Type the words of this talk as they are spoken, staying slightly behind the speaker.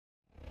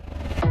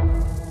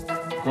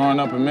Growing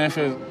up in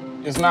Memphis,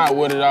 it's not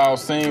what it all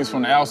seems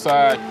from the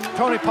outside.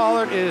 Tony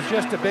Pollard is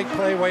just a big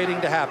play waiting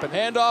to happen.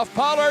 Handoff,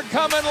 Pollard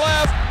coming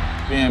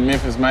left. Being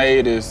Memphis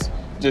made is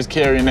just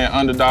carrying that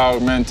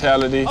underdog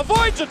mentality.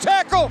 Avoids a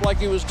tackle like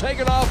he was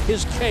taking off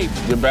his cape.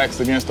 Your back's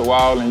against the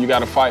wall and you got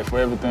to fight for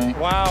everything.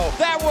 Wow,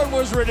 that one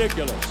was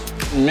ridiculous.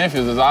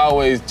 Memphis is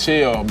always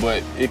chill,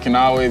 but it can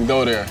always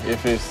go there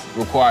if it's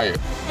required.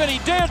 And he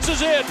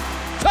dances in.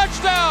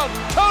 Touchdown,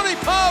 Tony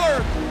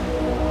Pollard.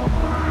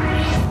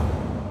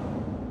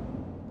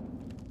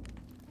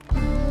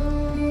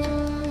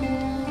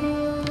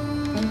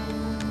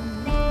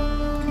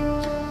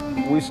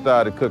 We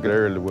started cooking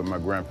early with my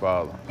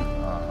grandfather.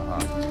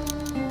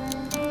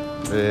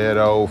 Yeah,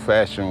 the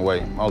old-fashioned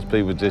way. Most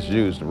people just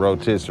use the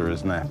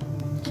rotisseries now.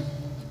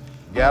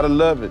 Gotta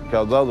love it,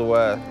 because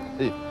otherwise,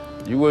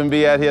 you wouldn't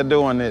be out here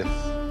doing this.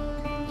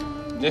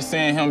 Just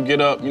seeing him get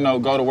up,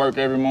 go to work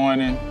every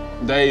morning.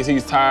 Days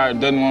he's tired,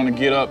 doesn't want to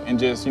get up, and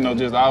just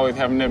always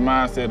having that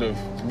mindset of,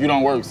 if you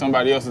don't work,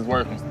 somebody else is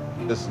working.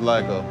 It's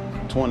like a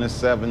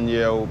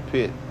 27-year-old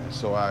pit,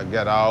 so I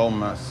got all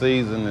my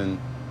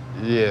seasoning.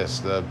 Yes,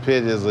 the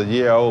pit is a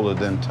year older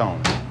than Tony.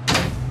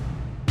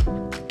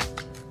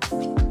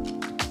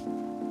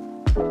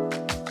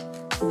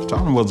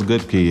 Tony was a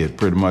good kid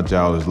pretty much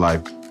all his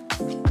life.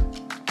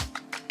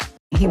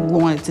 He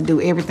wanted to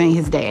do everything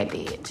his dad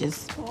did,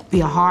 just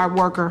be a hard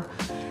worker,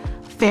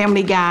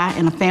 family guy,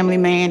 and a family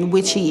man,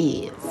 which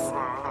he is.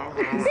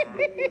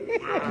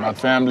 My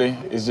family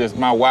is just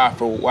my why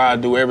for why I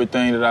do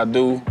everything that I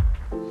do.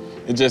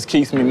 It just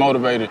keeps me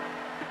motivated.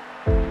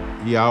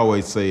 He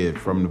always said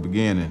from the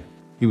beginning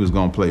he was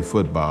gonna play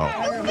football.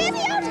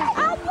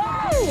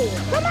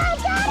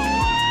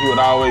 He would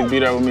always be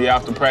there with me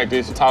after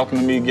practice, talking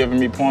to me, giving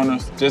me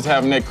pointers, just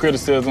having that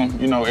criticism,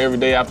 every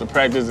day after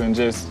practice and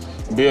just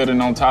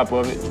building on top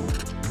of it.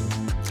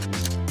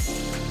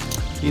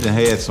 He done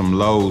had some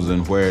lows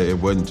and where it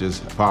wasn't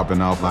just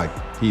popping off like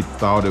he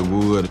thought it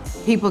would.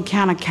 People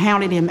kind of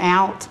counted him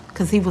out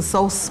because he was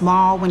so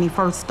small when he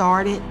first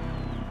started.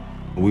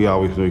 We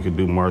always knew he could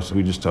do more, so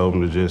we just told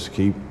him to just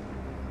keep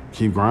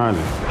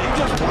grinding. He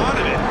just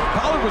wanted it.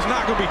 Pollard was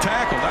not going to be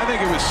tackled. I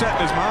think it was set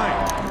in his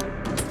mind.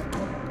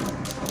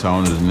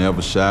 Tony's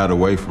never shied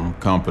away from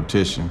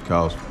competition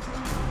because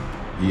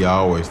he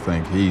always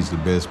thinks he's the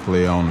best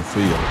player on the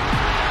field. Look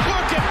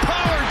at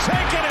Pollard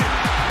taking it.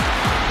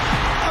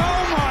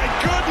 Oh, my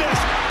goodness,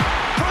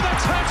 for the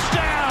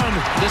touchdown.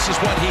 This is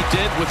what he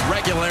did with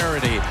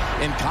regularity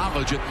in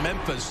college at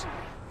Memphis.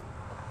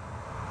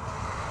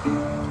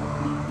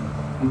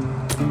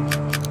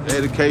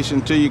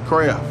 Dedication to your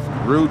craft,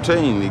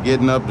 routine, to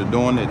getting up, to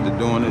doing it, to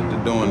doing it, to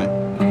doing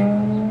it.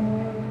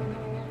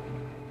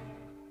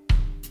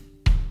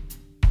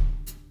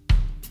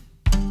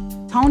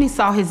 Tony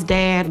saw his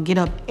dad get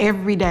up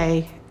every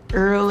day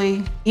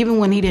early. Even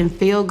when he didn't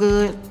feel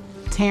good,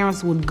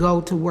 Terrence would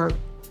go to work.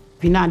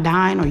 If you're not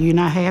dying or you're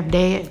not half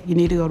dead, you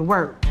need to go to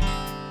work.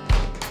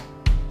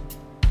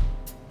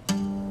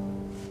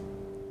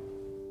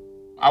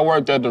 I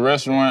worked at the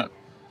restaurant,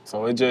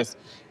 so it just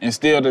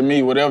instilled in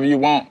me whatever you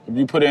want. If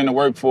you put in the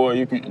work for it,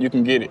 you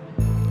can get it.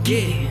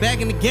 Get it,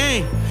 back in the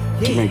game.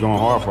 He's been going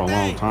hard for a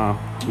long time.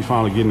 He's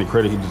finally getting the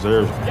credit he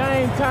deserves.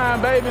 Game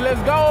time, baby, let's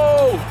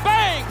go!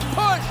 Bang,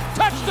 push,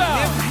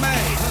 touchdown.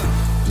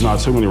 There's not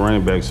too many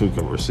running backs who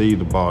can receive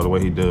the ball the way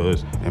he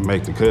does and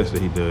make the cuts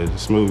that he does,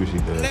 as smooth as he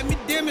does. Let me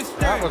demonstrate.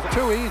 That was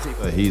too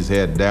easy. He's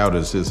had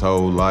doubters his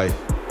whole life.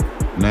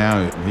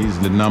 Now he's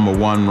the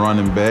 #1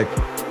 running back.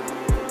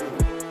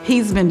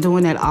 He's been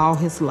doing that all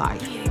his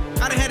life.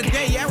 I done had a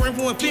day, I ran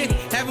for 150,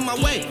 having my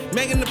way,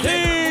 making the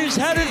play. He's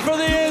headed for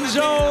the end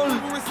zone.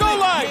 Goal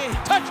line,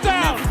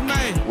 touchdown.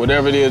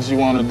 Whatever it is you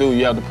want to do,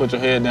 you have to put your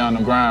head down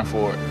and grind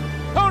for it.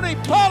 Tony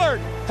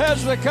Pollard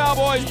has the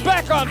Cowboys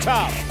back on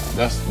top.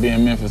 That's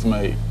being Memphis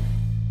made.